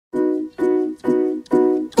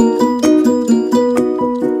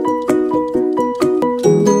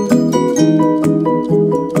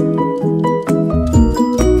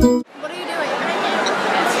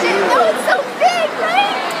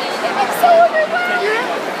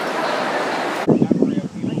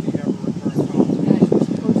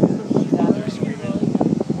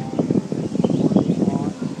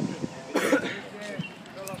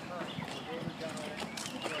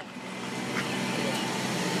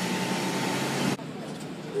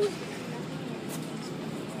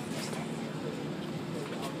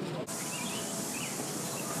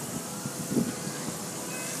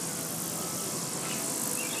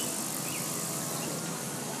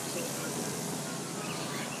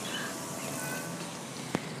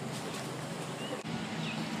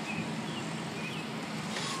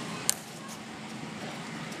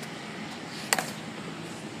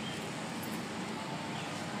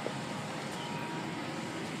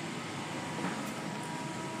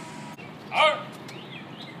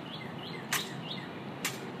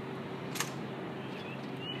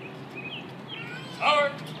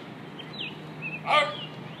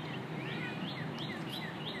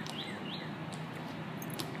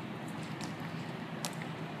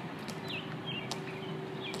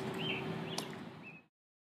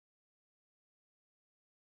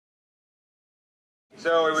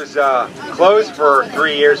So it was closed for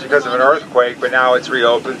 3 years because of an earthquake, but now it's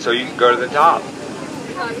reopened, so you can go to the top.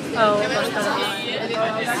 Oh,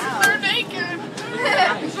 they're naked.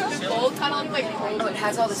 Oh, it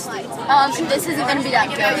has all the slides. This isn't going to be that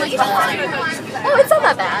good. Oh, it's not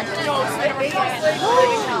that bad.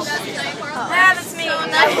 Yeah, that's me.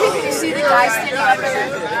 You see the guy standing up there?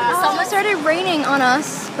 It almost started raining on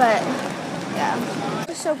us, but yeah. It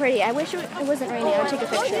was so pretty. I wish it wasn't raining. I would take a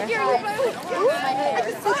picture.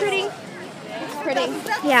 It's so pretty. It's pretty.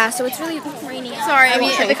 Yeah, so it's really rainy out. Sorry, I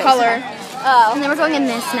mean the color. Oh. And then we're going in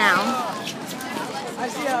this now.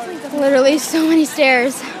 Literally so many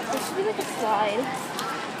stairs. There should be like a slide.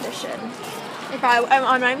 There should. If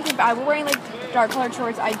I were wearing like dark colored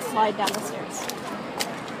shorts, I'd slide down the stairs.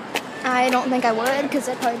 I don't think I would, because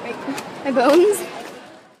I'd probably break my bones.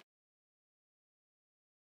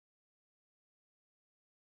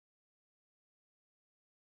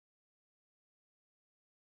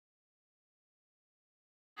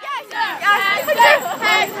 Yes!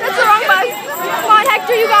 Hey, that's the wrong bus. Come on,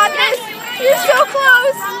 Hector, you got this. You're so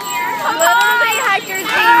close. Come on, Hector's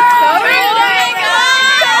being so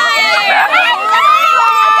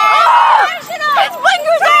His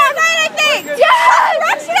blinker's on! I think! Yes!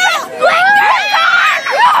 Rush it out! Blinker's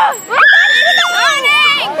on!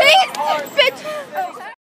 Please! Bitch!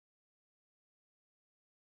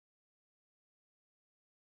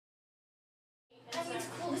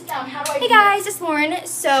 Hey guys, it's Lauren.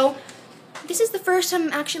 So, this is the first time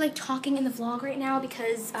I'm actually like talking in the vlog right now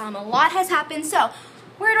because a lot has happened. So,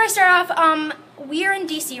 where do I start off? We are in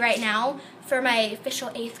DC right now for my official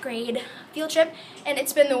 8th grade field trip, and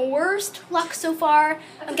it's been the worst luck so far.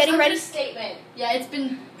 I'm getting ready. Statement. Yeah, it's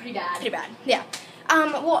been pretty bad. Pretty bad, yeah.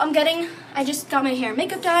 Well, I just got my hair and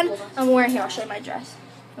makeup done. I'm wearing, here, I'll show you my dress.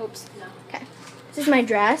 Oops. Okay. This is my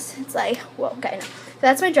dress. It's like, whoa, okay, no. So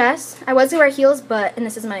that's my dress. I was gonna wear heels, and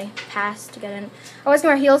this is my pass to get in. I was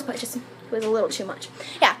gonna wear heels, but it was a little too much.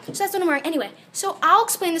 Yeah, so that's what I'm wearing. Anyway, so I'll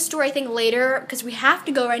explain the story, I think, later, because we have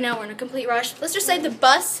to go right now. We're in a complete rush. Let's just say the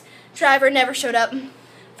bus driver never showed up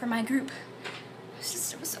for my group.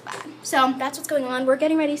 It was so bad. So that's what's going on. We're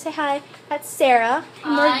getting ready. Say hi. That's Sarah.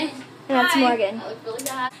 Hi. And that's Morgan. I look really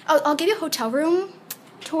bad. I'll give you a hotel room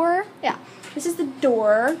tour. Yeah. This is the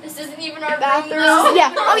door. This isn't even our bathroom. room.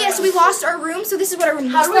 Yeah. Oh yeah. So we lost our room. So this is what our room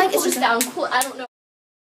looks like. It's just down. Cool. I don't know.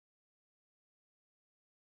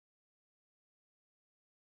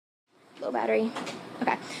 Low battery.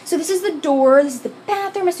 Okay. So this is the door. This is the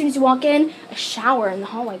bathroom. As soon as you walk in, a shower in the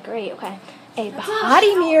hallway. Great. Okay. A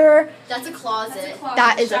body mirror. That's a closet.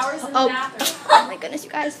 That is oh my goodness, you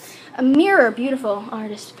guys. A mirror. Beautiful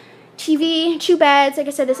artist. TV. 2 beds. Like I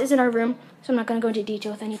said, this isn't our room, so I'm not gonna go into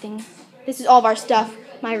detail with anything. This is all of our stuff.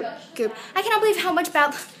 My group. I cannot believe how much,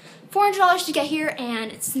 about $400 to get here,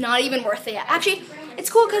 and it's not even worth it yet. Actually, it's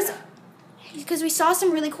cool because we saw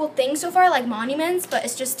some really cool things so far, like monuments, but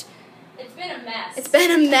it's just. It's been a mess. It's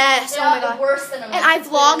been a mess. Yeah, oh my god. Worse than a mess. And I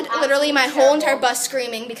vlogged literally my whole entire bus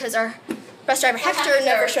screaming because our bus driver Hector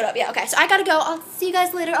never showed up. Yeah, okay. So I gotta go. I'll see you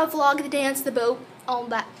guys later. I'll vlog the dance, the boat, all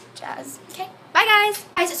that jazz. Okay. Bye guys.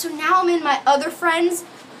 Guys, so now I'm in my other friend's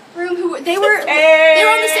room they were on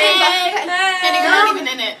the same bus. And you're not even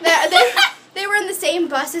in it. They were in the same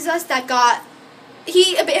bus as us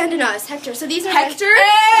he abandoned us, Hector. So these are Hector? Hey!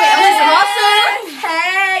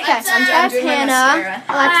 Yes, that's Hannah,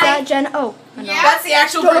 Alexa, Jen. Oh, yeah. That's the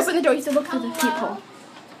actual Don't open the door. You said look through the peephole.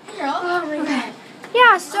 Okay.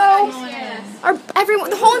 Yeah, so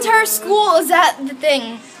the whole entire school is at the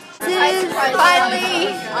thing.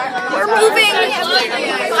 Finally, we're moving.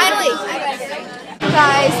 Finally.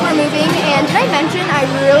 Guys, we're moving, and can I mention I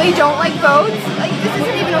really don't like boats? Like, this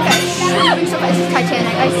isn't even okay. We're moving so fast. This is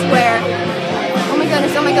Titanic, I swear. Oh my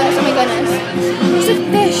goodness, oh my goodness, oh my goodness. There's a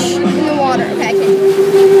fish in the water. Okay, I can't.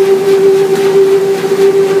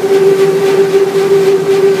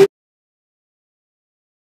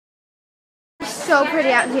 So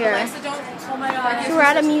pretty out here. So we're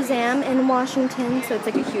at a museum in Washington, so it's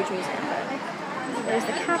like a huge museum. But there's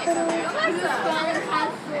the Capitol.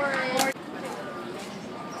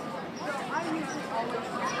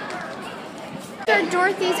 They're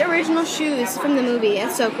Dorothy's original shoes from the movie.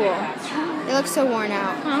 It's so cool. They look so worn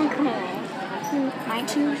out. Okay.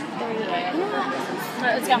 1938.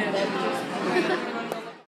 Let's go.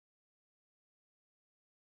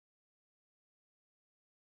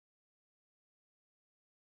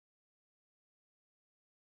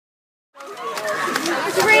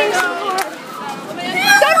 It's raining so hard.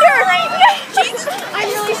 Thunder! I'm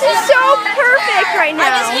really so perfect right now.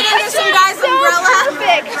 I'm just hidden under some guy's umbrella.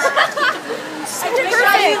 Perfect. So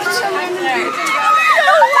perfect.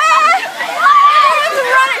 No way! It's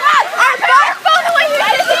running. Our boat following me.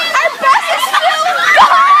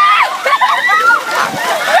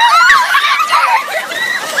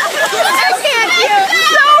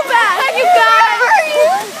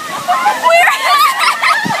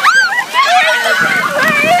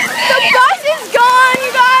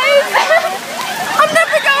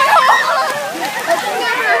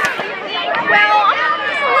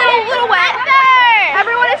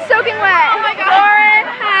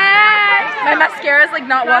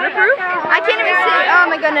 not waterproof? I can't even see. Oh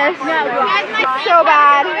my goodness. So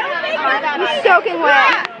bad. I'm soaking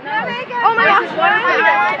wet. Oh my gosh.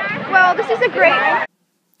 Well, this is a great.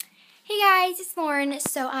 Hey guys, it's Lauren.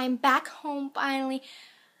 So I'm back home finally.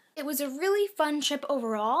 It was a really fun trip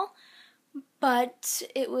overall, but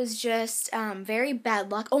it was just very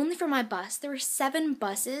bad luck. Only for my bus. There were 7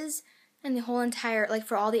 buses in the whole entire, like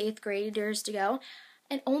for all the 8th graders to go.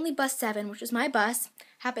 And only bus 7, which was my bus,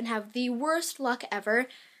 happened to have the worst luck ever.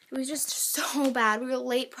 It was just so bad. We were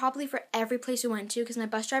late probably for every place we went to because my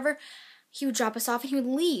bus driver, he would drop us off and he would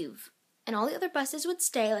leave. And all the other buses would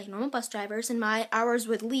stay like normal bus drivers and ours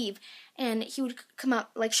would leave. And he would come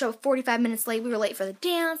up, like show up 45 minutes late. We were late for the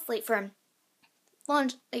dance, late for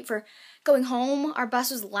lunch, late for going home. Our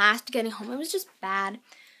bus was last getting home. It was just bad.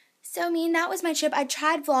 So, I mean, that was my trip. I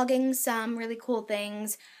tried vlogging some really cool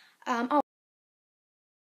things. Oh,